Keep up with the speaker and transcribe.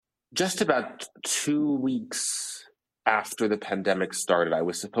Just about 2 weeks after the pandemic started, I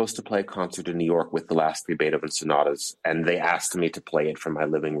was supposed to play a concert in New York with the last three Beethoven sonatas, and they asked me to play it from my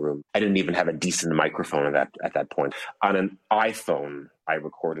living room. I didn't even have a decent microphone at that point. On an iPhone, I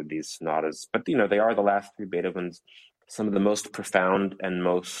recorded these sonatas, but they are the last three Beethovens, some of the most profound and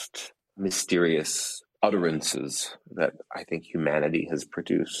most mysterious utterances that I think humanity has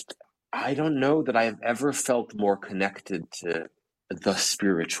produced. I don't know that I've ever felt more connected to the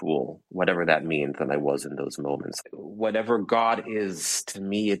spiritual, whatever that means, than I was in those moments. Whatever God is, to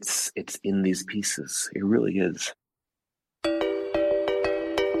me, it's in these pieces. It really is.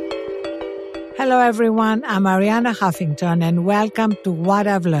 Hello, everyone. I'm Arianna Huffington, and welcome to What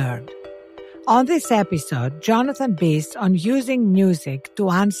I've Learned. On this episode, Jonathan Biss on using music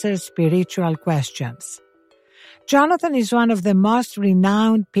to answer spiritual questions. Jonathan is one of the most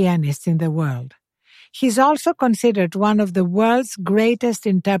renowned pianists in the world. He's also considered one of the world's greatest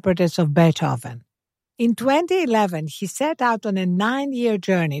interpreters of Beethoven. In 2011, he set out on a 9-year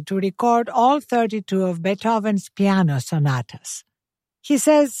journey to record all 32 of Beethoven's piano sonatas. He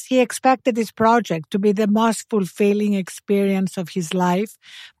says he expected this project to be the most fulfilling experience of his life,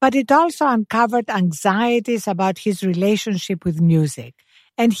 but it also uncovered anxieties about his relationship with music.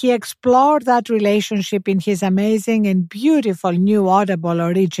 And he explored that relationship in his amazing and beautiful new Audible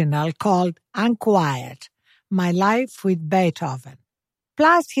original called Unquiet, My Life with Beethoven.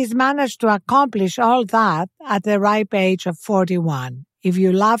 Plus, he's managed to accomplish all that at the ripe age of 41. If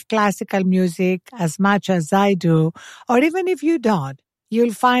you love classical music as much as I do, or even if you don't,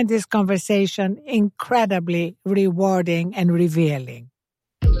 you'll find this conversation incredibly rewarding and revealing.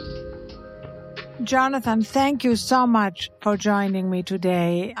 Jonathan, thank you so much for joining me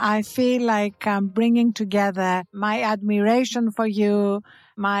today. I feel like I'm bringing together my admiration for you,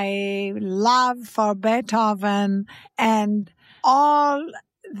 my love for Beethoven, and all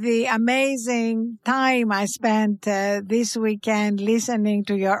the amazing time I spent this weekend listening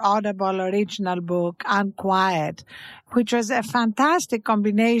to your Audible original book, Unquiet, which was a fantastic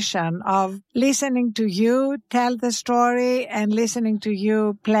combination of listening to you tell the story and listening to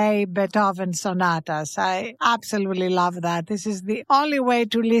you play Beethoven sonatas. I absolutely love that. This is the only way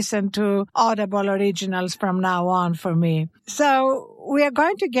to listen to Audible originals from now on for me. So we are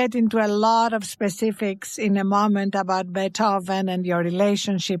going to get into a lot of specifics in a moment about Beethoven and your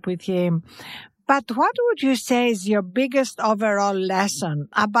relationship with him. But what would you say is your biggest overall lesson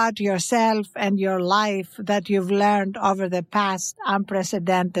about yourself and your life that you've learned over the past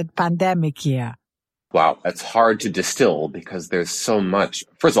unprecedented pandemic year? Wow, that's hard to distill because there's so much.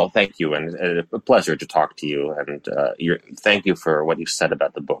 First of all, thank you, and a pleasure to talk to you. And thank you for what you said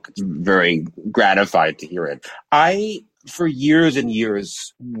about the book. It's very gratified to hear it. I, for years and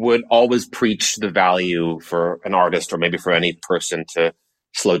years, would always preach the value for an artist or maybe for any person to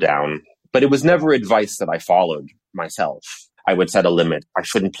slow down. But it was never advice that I followed myself. I would set a limit. I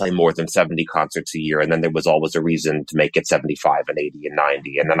shouldn't play more than 70 concerts a year. And then there was always a reason to make it 75 and 80 and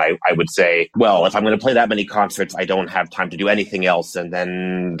 90. And then I would say, well, if I'm going to play that many concerts, I don't have time to do anything else. And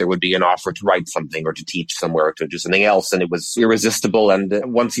then there would be an offer to write something or to teach somewhere or to do something else. And it was irresistible. And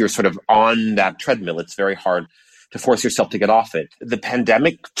once you're sort of on that treadmill, it's very hard to force yourself to get off it. The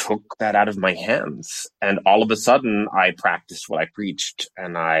pandemic took that out of my hands. And all of a sudden, I practiced what I preached,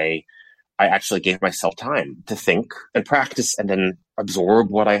 and I actually gave myself time to think and practice and then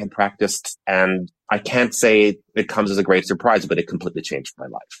absorb what I had practiced. And I can't say it comes as a great surprise, but it completely changed my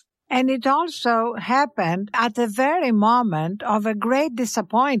life. And it also happened at the very moment of a great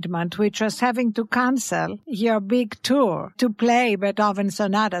disappointment, which was having to cancel your big tour to play Beethoven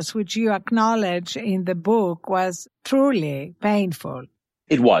sonatas, which you acknowledge in the book was truly painful.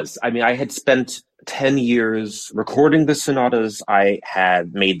 It was. I mean, I had spent 10 years recording the sonatas. I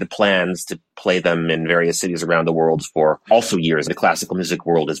had made the plans to play them in various cities around the world for also years. The classical music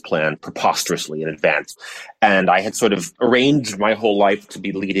world is planned preposterously in advance. And I had sort of arranged my whole life to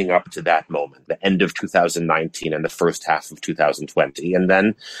be leading up to that moment, the end of 2019 and the first half of 2020. And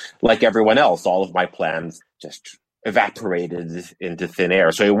then, like everyone else, all of my plans just evaporated into thin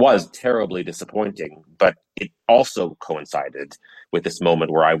air. So it was terribly disappointing, but it also coincided with this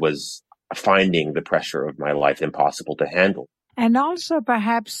moment where I was finding the pressure of my life impossible to handle. And also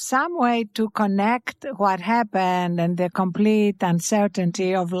perhaps some way to connect what happened and the complete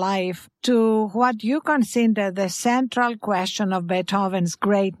uncertainty of life to what you consider the central question of Beethoven's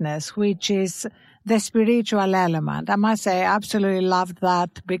greatness, which is the spiritual element. I must say, I absolutely loved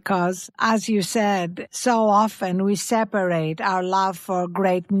that because, as you said, so often we separate our love for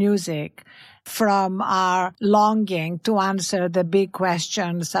great music from our longing to answer the big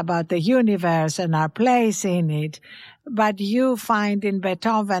questions about the universe and our place in it. but you find in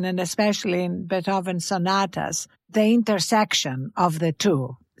Beethoven, and especially in Beethoven sonatas, the intersection of the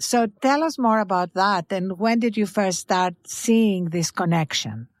two. So tell us more about that, and when did you first start seeing this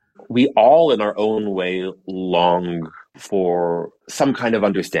connection? We all, in our own way, long for some kind of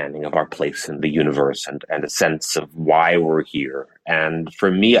understanding of our place in the universe and a sense of why we're here. And for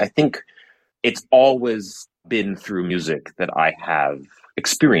me, I think it's always been through music that I have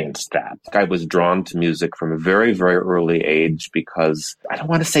experienced that. I was drawn to music from a very, very early age because I don't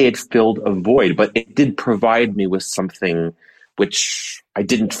want to say it filled a void, but it did provide me with something which I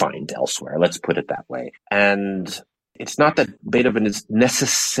didn't find elsewhere. Let's put it that way. And it's not that Beethoven is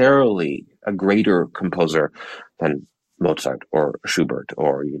necessarily a greater composer than Mozart or Schubert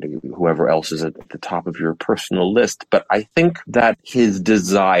or whoever else is at the top of your personal list, but I think that his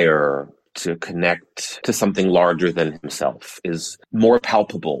desire to connect to something larger than himself is more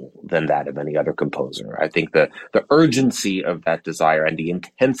palpable than that of any other composer. I think that the urgency of that desire and the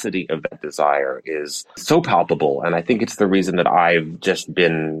intensity of that desire is so palpable, and I think it's the reason that I've just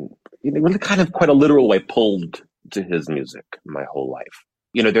been, really kind of quite a literal way pulled to his music my whole life.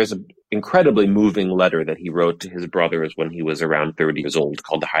 There's an incredibly moving letter that he wrote to his brothers when he was around 30 years old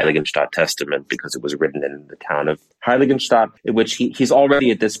called the Heiligenstadt Testament, because it was written in the town of Heiligenstadt, in which he's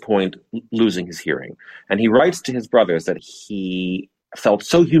already at this point losing his hearing. And he writes to his brothers that he felt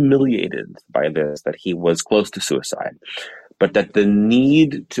so humiliated by this that he was close to suicide, but that the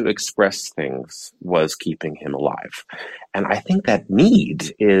need to express things was keeping him alive. And I think that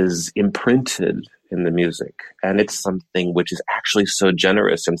need is imprinted in the music, and it's something which is actually so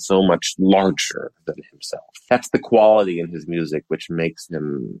generous and so much larger than himself. That's the quality in his music which makes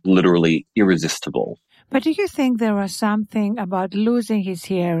him literally irresistible. But do you think there was something about losing his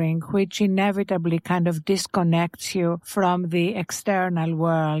hearing which inevitably kind of disconnects you from the external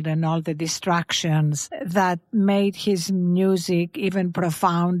world and all the distractions that made his music even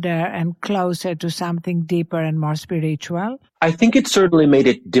profounder and closer to something deeper and more spiritual? I think it certainly made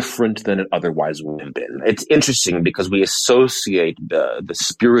it different than it otherwise would have been. It's interesting because we associate the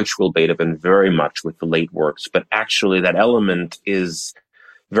spiritual Beethoven very much with the late works, but actually that element is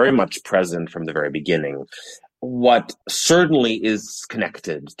very much present from the very beginning. What certainly is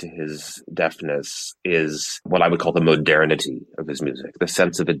connected to his deafness is what I would call the modernity of his music, the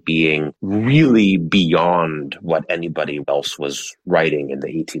sense of it being really beyond what anybody else was writing in the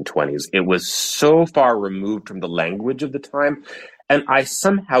 1820s. It was so far removed from the language of the time, and I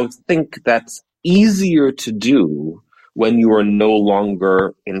somehow think that's easier to do when you are no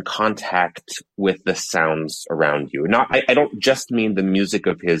longer in contact with the sounds around you. I don't just mean the music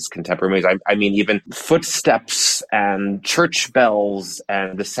of his contemporaries. I mean even footsteps and church bells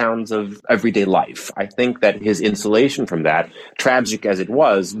and the sounds of everyday life. I think that his insulation from that, tragic as it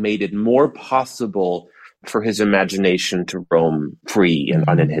was, made it more possible for his imagination to roam free and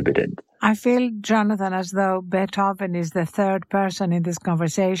uninhibited. I feel, Jonathan, as though Beethoven is the third person in this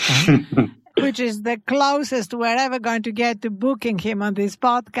conversation, which is the closest we're ever going to get to booking him on this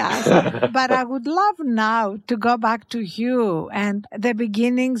podcast. But I would love now to go back to you and the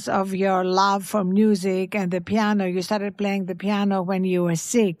beginnings of your love for music and the piano. You started playing the piano when you were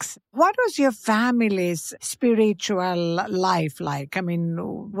 6. What was your family's spiritual life like? I mean,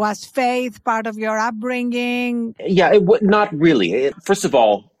 was faith part of your upbringing? Yeah, not really. First of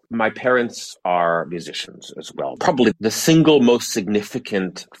all, my parents are musicians as well. Probably the single most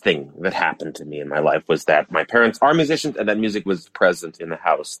significant thing that happened to me in my life was that my parents are musicians and that music was present in the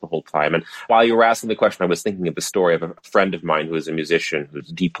house the whole time. And while you were asking the question, I was thinking of the story of a friend of mine who is a musician, who's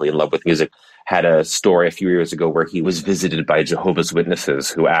deeply in love with music, had a story a few years ago where he was visited by Jehovah's Witnesses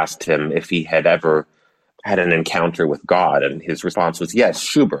who asked him if he had ever had an encounter with God, and his response was, yes,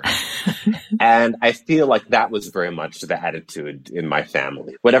 Schubert. And I feel like that was very much the attitude in my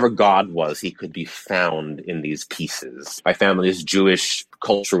family. Whatever God was, he could be found in these pieces. My family is Jewish,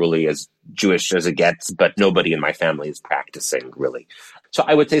 culturally as Jewish as it gets, but nobody in my family is practicing, really. So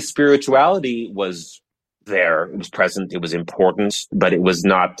I would say spirituality was there. It was present. It was important, but it was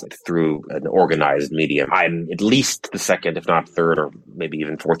not through an organized medium. I'm at least the second, if not third, or maybe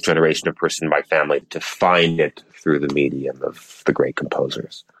even fourth generation of person in my family to find it through the medium of the great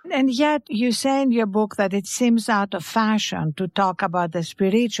composers. And yet you say in your book that it seems out of fashion to talk about the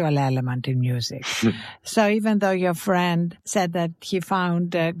spiritual element in music. So even though your friend said that he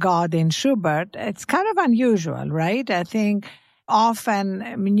found God in Schubert, it's kind of unusual, right? I think often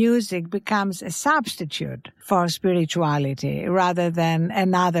music becomes a substitute for spirituality rather than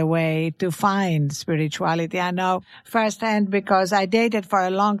another way to find spirituality. I know firsthand because I dated for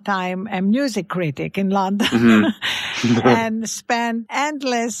a long time a music critic in London and spent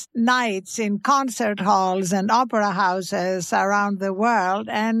endless nights in concert halls and opera houses around the world.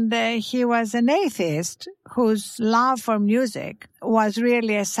 And he was an atheist whose love for music was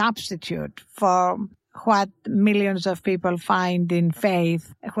really a substitute for what millions of people find in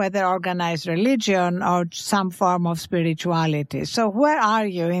faith, whether organized religion or some form of spirituality. So where are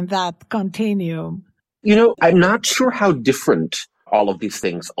you in that continuum? I'm not sure how different all of these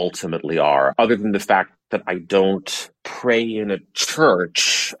things ultimately are, other than the fact that I don't pray in a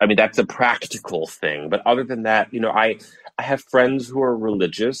church. I mean, that's a practical thing. But other than that, I have friends who are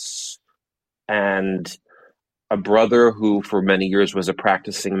religious and a brother who for many years was a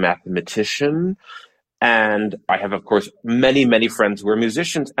practicing mathematician. And I have, of course, many, many friends who are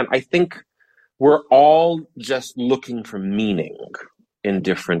musicians. And I think we're all just looking for meaning in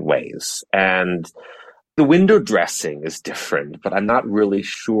different ways. And the window dressing is different, but I'm not really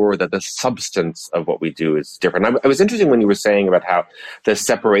sure that the substance of what we do is different. I was interested when you were saying about how the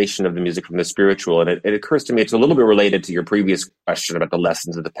separation of the music from the spiritual, and it occurs to me it's a little bit related to your previous question about the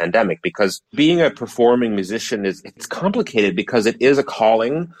lessons of the pandemic, because being a performing musician it's complicated because it is a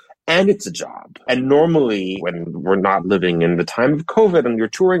calling and it's a job. And normally when we're not living in the time of COVID and you're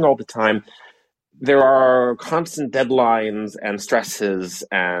touring all the time, there are constant deadlines and stresses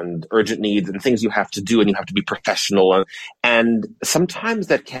and urgent needs and things you have to do, and you have to be professional. And sometimes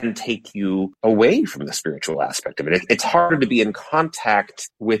that can take you away from the spiritual aspect of it. It's harder to be in contact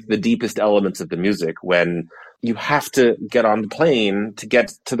with the deepest elements of the music when you have to get on the plane to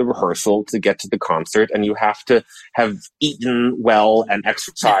get to the rehearsal, to get to the concert, and you have to have eaten well and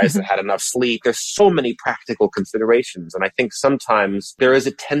exercised and had enough sleep. There's so many practical considerations. And I think sometimes there is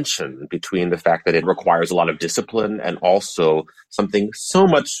a tension between the fact that it requires a lot of discipline and also something so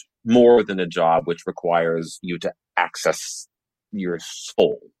much more than a job, which requires you to access your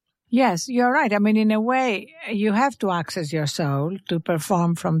soul. Yes, you're right. I mean, in a way, you have to access your soul to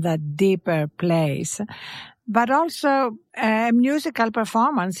perform from that deeper place. But also, a musical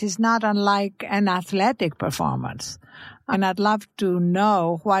performance is not unlike an athletic performance. And I'd love to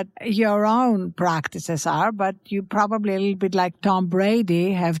know what your own practices are, but you probably a little bit like Tom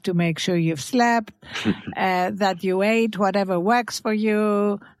Brady have to make sure you've slept, that you ate whatever works for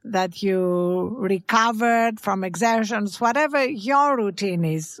you, that you recovered from exertions, whatever your routine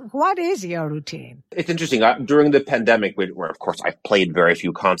is. What is your routine? It's interesting. During the pandemic, where of course I've played very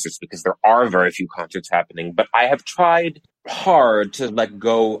few concerts because there are very few concerts happening, but I have tried hard to let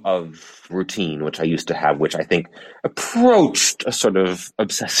go of routine, which I used to have, which I think approached a sort of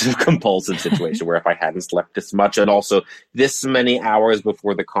obsessive compulsive situation where if I hadn't slept this much and also this many hours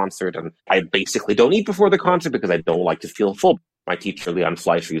before the concert, and I basically don't eat before the concert because I don't like to feel full. My teacher, Leon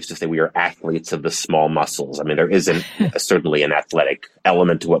Fleischer, used to say we are athletes of the small muscles. I mean, there is certainly an athletic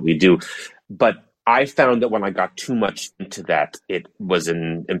element to what we do, but I found that when I got too much into that, it was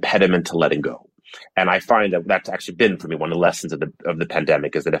an impediment to letting go. And I find that that's actually been for me one of the lessons of the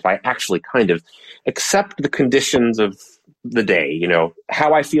pandemic is that if I actually kind of accept the conditions of the day,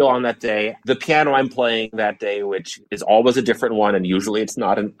 how I feel on that day, the piano I'm playing that day, which is always a different one, and usually it's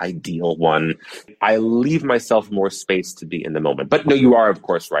not an ideal one, I leave myself more space to be in the moment. But no, you are, of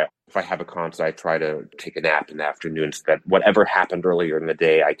course, right. If I have a concert, I try to take a nap in the afternoon so that whatever happened earlier in the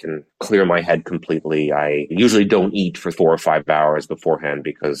day, I can clear my head completely. I usually don't eat for 4 or 5 hours beforehand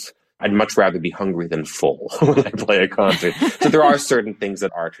because I'd much rather be hungry than full when I play a concert. So there are certain things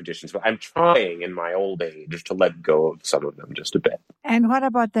that are traditions, but I'm trying in my old age to let go of some of them just a bit. And what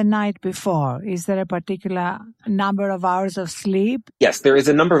about the night before? Is there a particular number of hours of sleep? Yes, there is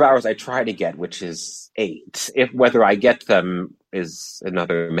a number of hours I try to get, which is 8. Whether I get them is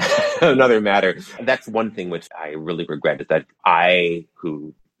another matter. That's one thing which I really regret is that I,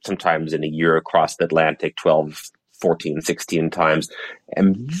 who sometimes in a year across the Atlantic 12, 14, 16 times,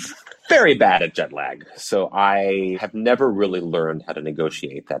 am very bad at jet lag. So I have never really learned how to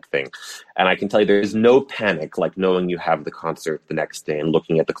negotiate that thing. And I can tell you there is no panic like knowing you have the concert the next day and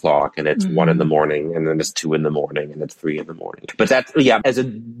looking at the clock and it's 1 a.m. and then it's 2 a.m. and it's 3 a.m. But that's, as a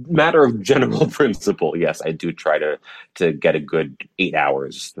matter of general principle, yes, I do try to get a good 8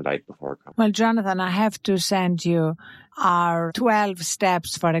 hours the night before. Well, Jonathan, I have to send you our 12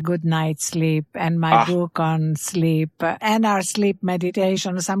 steps for a good night's sleep and my book on sleep and our sleep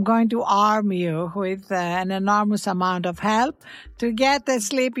meditations. I'm going to arm you with an enormous amount of help to get the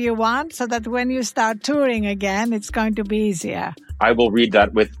sleep you want so that when you start touring again, it's going to be easier. I will read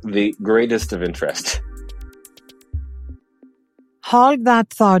that with the greatest of interest. Hold that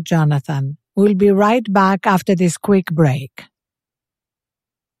thought, Jonathan. We'll be right back after this quick break.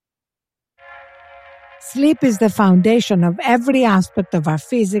 Sleep is the foundation of every aspect of our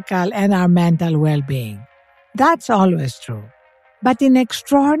physical and our mental well-being. That's always true. But in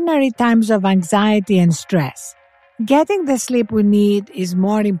extraordinary times of anxiety and stress, getting the sleep we need is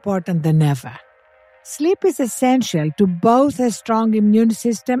more important than ever. Sleep is essential to both a strong immune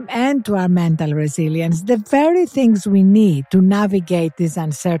system and to our mental resilience, the very things we need to navigate these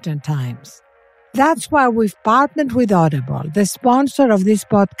uncertain times. That's why we've partnered with Audible, the sponsor of this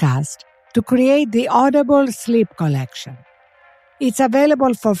podcast, to create the Audible Sleep Collection. It's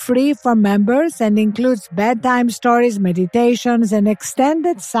available for free for members and includes bedtime stories, meditations, and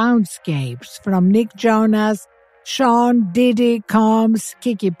extended soundscapes from Nick Jonas, Sean, Diddy, Combs,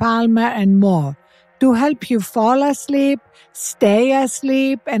 Kiki Palmer, and more to help you fall asleep, stay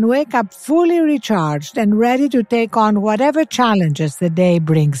asleep, and wake up fully recharged and ready to take on whatever challenges the day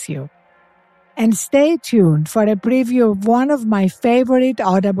brings you. And stay tuned for a preview of one of my favorite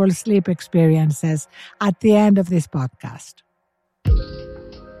Audible sleep experiences at the end of this podcast.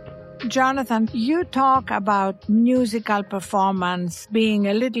 Jonathan, you talk about musical performance being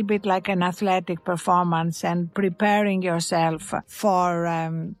a little bit like an athletic performance and preparing yourself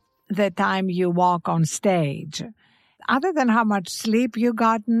for the time you walk on stage. Other than how much sleep you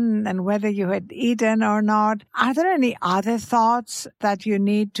gotten and whether you had eaten or not, are there any other thoughts that you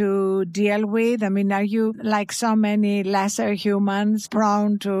need to deal with? I mean, are you, like so many lesser humans,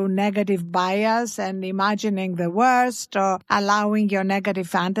 prone to negative bias and imagining the worst or allowing your negative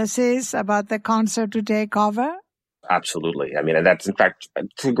fantasies about the concert to take over? Absolutely. I mean, and that's, in fact,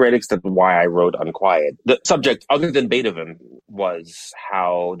 to a great extent why I wrote Unquiet. The subject, other than Beethoven, was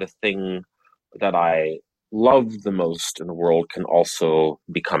how the thing that I love the most in the world can also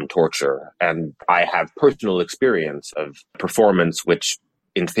become torture. And I have personal experience of performance, which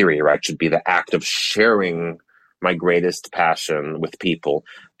in theory, right, should be the act of sharing my greatest passion with people,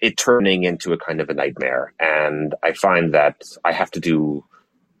 it turning into a kind of a nightmare. And I find that I have to do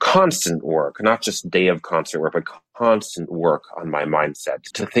constant work, not just day of concert work, but constant work on my mindset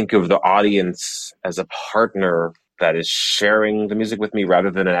to think of the audience as a partner that is sharing the music with me rather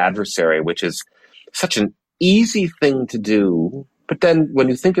than an adversary, which is such an easy thing to do. But then when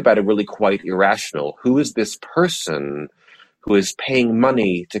you think about it, really quite irrational. Who is this person who is paying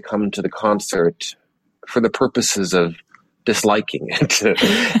money to come to the concert for the purposes of disliking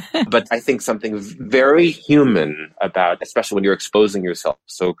it? But I think something very human about, especially when you're exposing yourself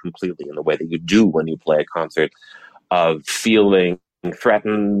so completely in the way that you do when you play a concert, of feeling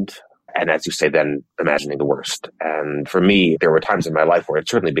threatened, and as you say, then imagining the worst. And for me, there were times in my life where it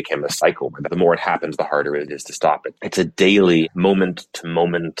certainly became a cycle where the more it happens, the harder it is to stop it. It's a daily, moment to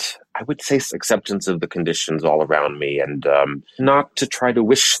moment, I would say, acceptance of the conditions all around me, and not to try to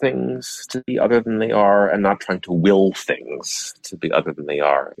wish things to be other than they are, and not trying to will things to be other than they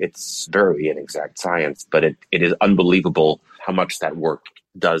are. It's very inexact science, but it is unbelievable how much that work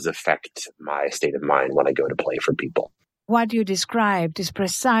does affect my state of mind when I go to play for people. What you described is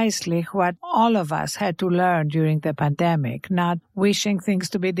precisely what all of us had to learn during the pandemic, not wishing things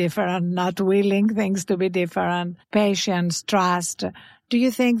to be different, not willing things to be different, patience, trust. Do you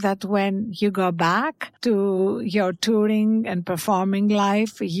think that when you go back to your touring and performing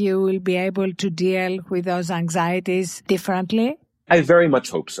life, you will be able to deal with those anxieties differently? I very much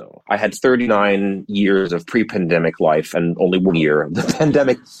hope so. I had 39 years of pre-pandemic life and only 1 year of the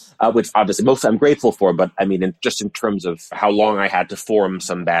pandemic, which obviously most I'm grateful for. But I mean, just in terms of how long I had to form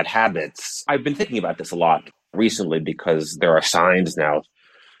some bad habits, I've been thinking about this a lot recently because there are signs now,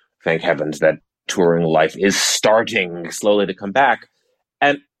 thank heavens, that touring life is starting slowly to come back.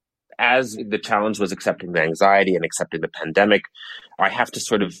 And as the challenge was accepting the anxiety and accepting the pandemic, I have to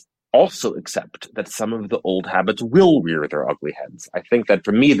sort of also accept that some of the old habits will rear their ugly heads. I think that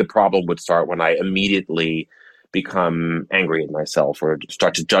for me, the problem would start when I immediately become angry at myself or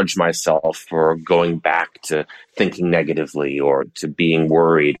start to judge myself for going back to thinking negatively or to being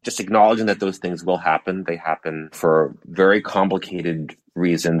worried. Just acknowledging that those things will happen. They happen for very complicated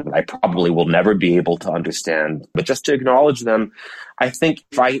reasons that I probably will never be able to understand. But just to acknowledge them, I think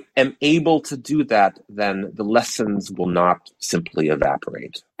if I am able to do that, then the lessons will not simply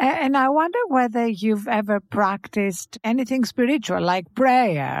evaporate. And I wonder whether you've ever practiced anything spiritual, like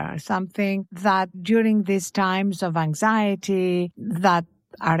prayer, something that during these times of anxiety that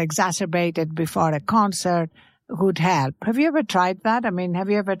are exacerbated before a concert would help. Have you ever tried that? I mean, have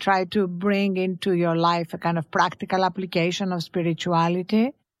you ever tried to bring into your life a kind of practical application of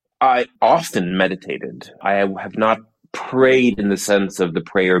spirituality? I often meditated. I have not prayed in the sense of the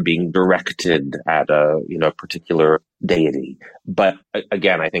prayer being directed at a, particular deity. But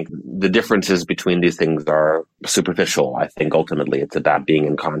again, I think the differences between these things are superficial. I think ultimately it's about being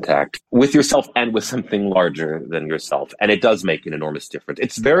in contact with yourself and with something larger than yourself. And it does make an enormous difference.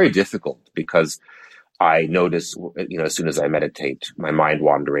 It's very difficult because I notice, as soon as I meditate, my mind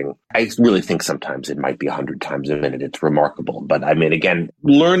wandering. I really think sometimes it might be 100 times a minute. It's remarkable. But I mean, again,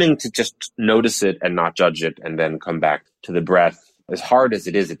 learning to just notice it and not judge it and then come back to the breath, as hard as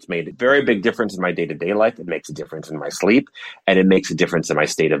it is, it's made a very big difference in my day-to-day life. It makes a difference in my sleep, and it makes a difference in my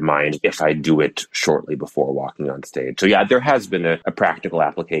state of mind if I do it shortly before walking on stage. So yeah, there has been a practical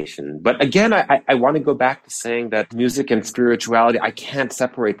application. But again, I want to go back to saying that music and spirituality, I can't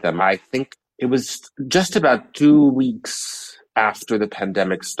separate them. I think it was just about 2 weeks after the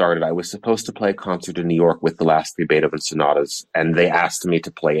pandemic started. I was supposed to play a concert in New York with the last 3 Beethoven sonatas, and they asked me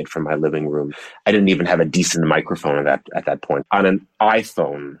to play it from my living room. I didn't even have a decent microphone at that point. On an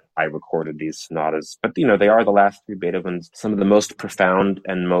iPhone, I recorded these sonatas. But, they are the last 3 Beethovens, some of the most profound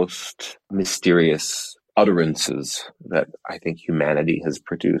and most mysterious utterances that I think humanity has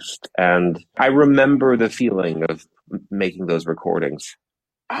produced. And I remember the feeling of making those recordings.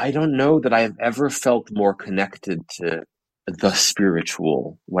 I don't know that I have ever felt more connected to the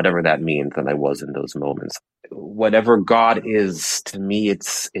spiritual, whatever that means, than I was in those moments. Whatever God is, to me,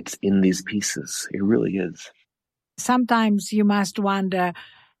 it's in these pieces. It really is. Sometimes you must wonder,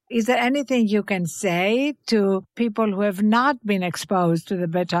 is there anything you can say to people who have not been exposed to the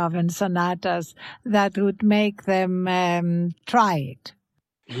Beethoven sonatas that would make them try it?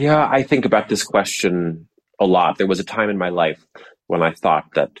 Yeah, I think about this question a lot. There was a time in my life when I thought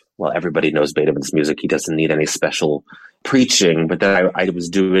that, well, everybody knows Beethoven's music. He doesn't need any special preaching. But then I was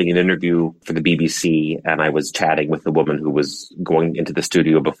doing an interview for the BBC, and I was chatting with the woman who was going into the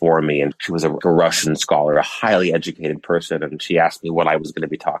studio before me. And she was a Russian scholar, a highly educated person. And she asked me what I was going to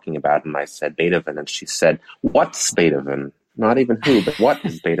be talking about. And I said Beethoven. And she said, "What's Beethoven?" Not even who, but what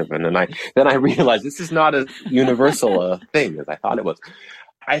is Beethoven? And then I realized this is not as universal a thing as I thought it was.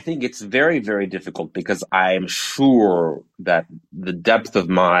 I think it's very, very difficult because I am sure that the depth of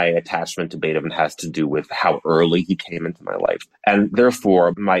my attachment to Beethoven has to do with how early he came into my life. And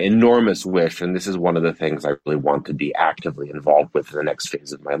therefore, my enormous wish, and this is one of the things I really want to be actively involved with in the next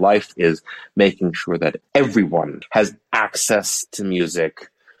phase of my life, is making sure that everyone has access to music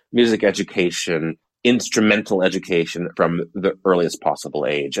education, instrumental education from the earliest possible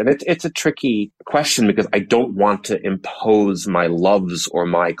age. And it's a tricky question because I don't want to impose my loves or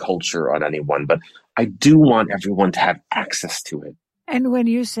my culture on anyone, but I do want everyone to have access to it. And when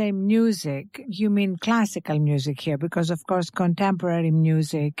you say music, you mean classical music here, because of course contemporary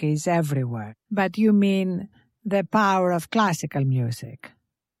music is everywhere. But you mean the power of classical music?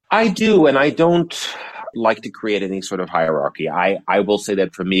 I do, and I don't like to create any sort of hierarchy. I will say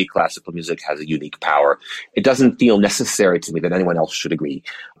that for me, classical music has a unique power. It doesn't feel necessary to me that anyone else should agree.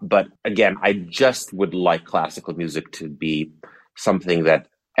 But again, I just would like classical music to be something that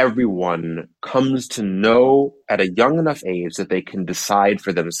everyone comes to know at a young enough age that they can decide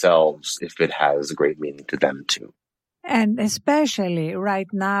for themselves if it has a great meaning to them too. And especially right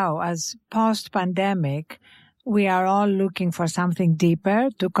now, as post-pandemic, we are all looking for something deeper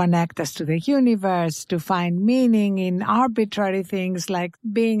to connect us to the universe, to find meaning in arbitrary things like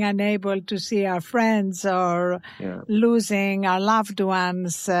being unable to see our friends or losing our loved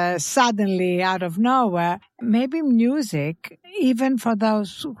ones suddenly out of nowhere. Maybe music, even for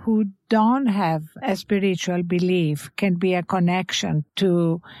those who don't have a spiritual belief, can be a connection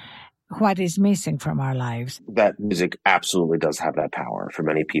to what is missing from our lives. That music absolutely does have that power for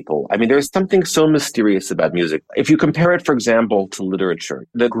many people. I mean, there's something so mysterious about music. If you compare it, for example, to literature,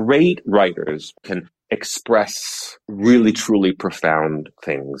 the great writers can express really, truly profound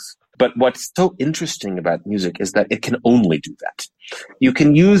things. But what's so interesting about music is that it can only do that. You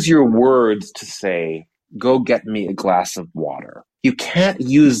can use your words to say, "Go get me a glass of water." You can't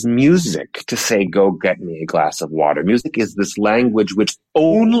use music to say, "Go get me a glass of water." Music is this language which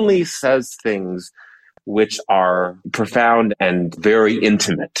only says things which are profound and very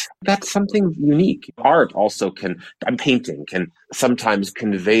intimate. That's something unique. Art also painting can sometimes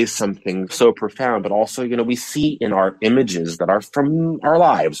convey something so profound, but also, we see in art images that are from our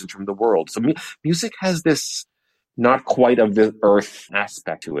lives and from the world. So music has this not quite of the earth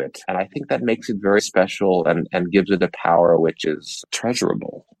aspect to it. And I think that makes it very special and gives it a power which is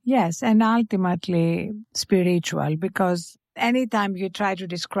treasurable. Yes, and ultimately spiritual, because anytime you try to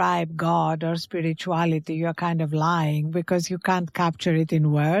describe God or spirituality, you're kind of lying because you can't capture it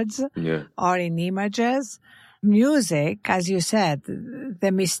in words or in images. Music, as you said,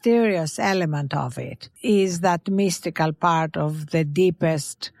 the mysterious element of it is that mystical part of the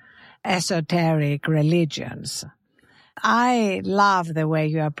deepest esoteric religions. I love the way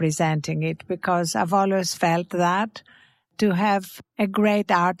you are presenting it because I've always felt that to have a great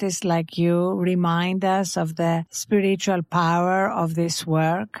artist like you remind us of the spiritual power of this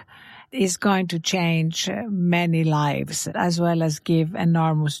work is going to change many lives as well as give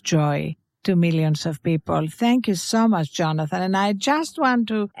enormous joy to millions of people. Thank you so much, Jonathan. And I just want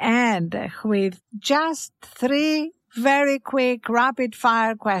to end with just 3 very quick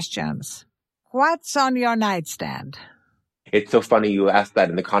rapid-fire questions. What's on your nightstand? It's so funny you asked that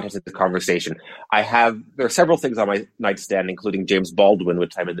in the context of the conversation. There are several things on my nightstand, including James Baldwin,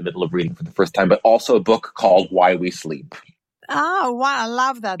 which I'm in the middle of reading for the first time, but also a book called Why We Sleep. Oh, wow, I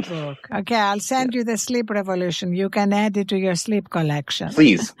love that book. Okay, I'll send you the Sleep Revolution. You can add it to your sleep collection.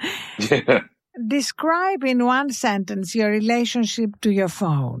 Please. Describe in 1 sentence your relationship to your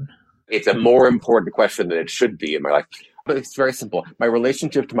phone. It's a more important question than it should be in my life. But it's very simple. My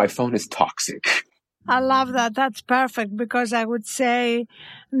relationship to my phone is toxic. I love that. That's perfect because I would say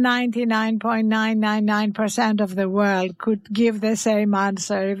 99.999% of the world could give the same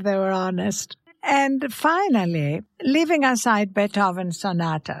answer if they were honest. And finally, leaving aside Beethoven's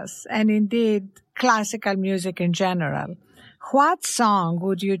sonatas and indeed classical music in general, what song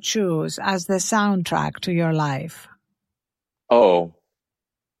would you choose as the soundtrack to your life? Oh,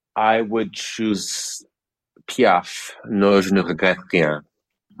 I would choose Piaf, No, je ne regrette rien.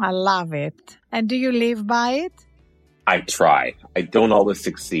 I love it. And do you live by it? I try. I don't always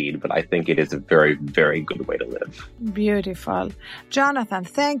succeed, but I think it is a very, very good way to live. Beautiful. Jonathan,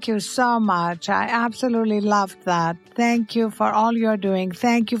 thank you so much. I absolutely loved that. Thank you for all you're doing.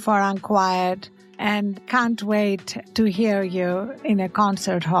 Thank you for Unquiet. And can't wait to hear you in a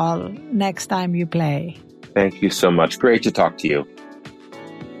concert hall next time you play. Thank you so much. Great to talk to you.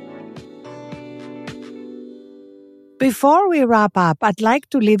 Before we wrap up, I'd like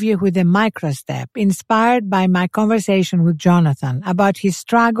to leave you with a microstep inspired by my conversation with Jonathan about his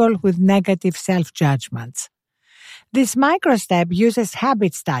struggle with negative self-judgments. This microstep uses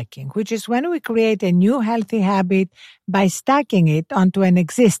habit stacking, which is when we create a new healthy habit by stacking it onto an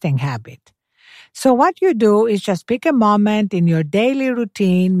existing habit. So what you do is just pick a moment in your daily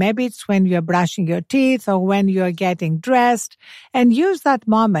routine, maybe it's when you're brushing your teeth or when you're getting dressed, and use that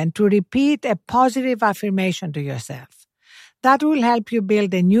moment to repeat a positive affirmation to yourself. That will help you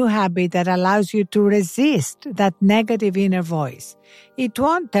build a new habit that allows you to resist that negative inner voice. It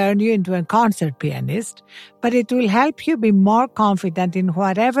won't turn you into a concert pianist, but it will help you be more confident in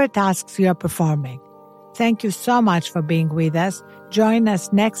whatever tasks you're performing. Thank you so much for being with us. Join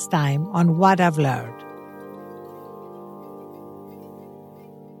us next time on What I've Learned.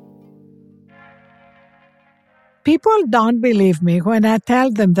 People don't believe me when I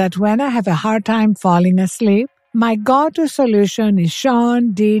tell them that when I have a hard time falling asleep, my go-to solution is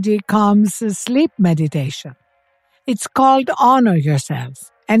Sean Diddy Combs' sleep meditation. It's called Honor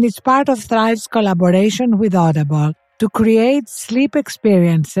Yourself, and it's part of Thrive's collaboration with Audible to create sleep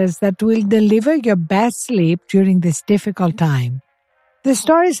experiences that will deliver your best sleep during this difficult time. The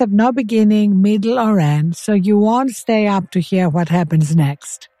stories have no beginning, middle, or end, so you won't stay up to hear what happens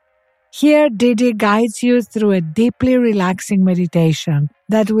next. Here, Didi guides you through a deeply relaxing meditation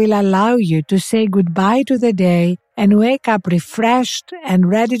that will allow you to say goodbye to the day and wake up refreshed and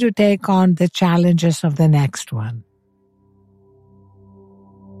ready to take on the challenges of the next one.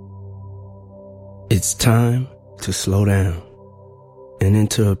 It's time to slow down and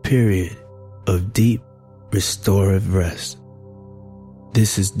enter a period of deep, restorative rest.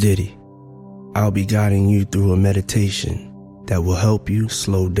 This is Diddy. I'll be guiding you through a meditation that will help you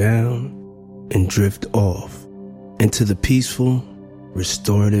slow down and drift off into the peaceful,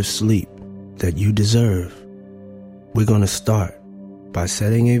 restorative sleep that you deserve. We're going to start by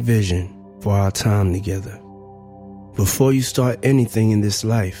setting a vision for our time together. Before you start anything in this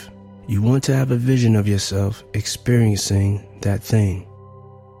life, you want to have a vision of yourself experiencing that thing.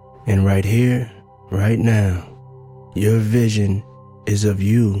 And right here, right now, your vision is of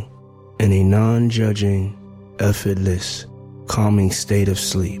you in a non-judging, effortless, calming state of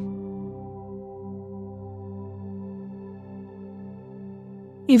sleep.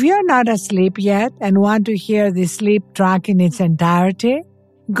 If you're not asleep yet and want to hear the sleep track in its entirety,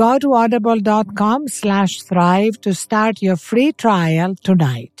 go to audible.com/thrive to start your free trial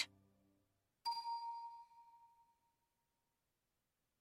tonight.